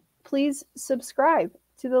more thing. Please subscribe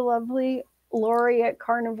to the lovely Lori at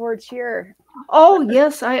Carnivore Cheer. Oh,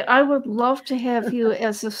 yes, I would love to have you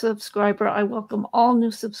as a subscriber. I welcome all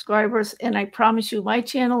new subscribers, and I promise you my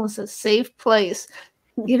channel is a safe place.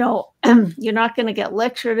 You know, you're not going to get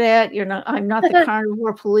lectured at. I'm not the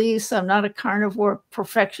carnivore police. I'm not a carnivore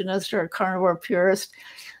perfectionist or a carnivore purist.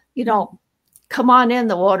 You know, come on in,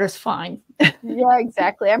 the water's fine. Yeah,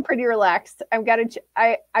 exactly. I'm pretty relaxed. I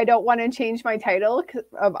don't want to change my title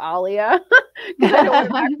of Alia because I don't want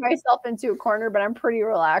to back myself into a corner, but I'm pretty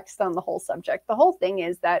relaxed on the whole subject. The whole thing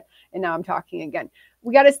is that, and now I'm talking again,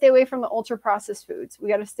 we got to stay away from the ultra processed foods. We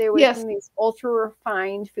got to stay away from these ultra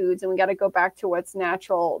refined foods, and we got to go back to what's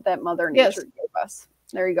natural that Mother Nature gave us.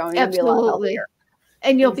 There you go. You're Absolutely. gonna be a lot healthier.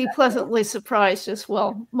 And you'll be pleasantly surprised as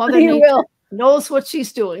well. Mother Nature knows what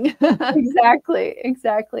she's doing. Exactly.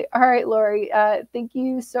 All right, Lori. Thank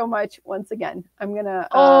you so much once again. I'm gonna.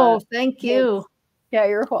 Thank you. Yeah,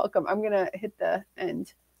 you're welcome. I'm gonna hit the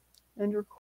end record.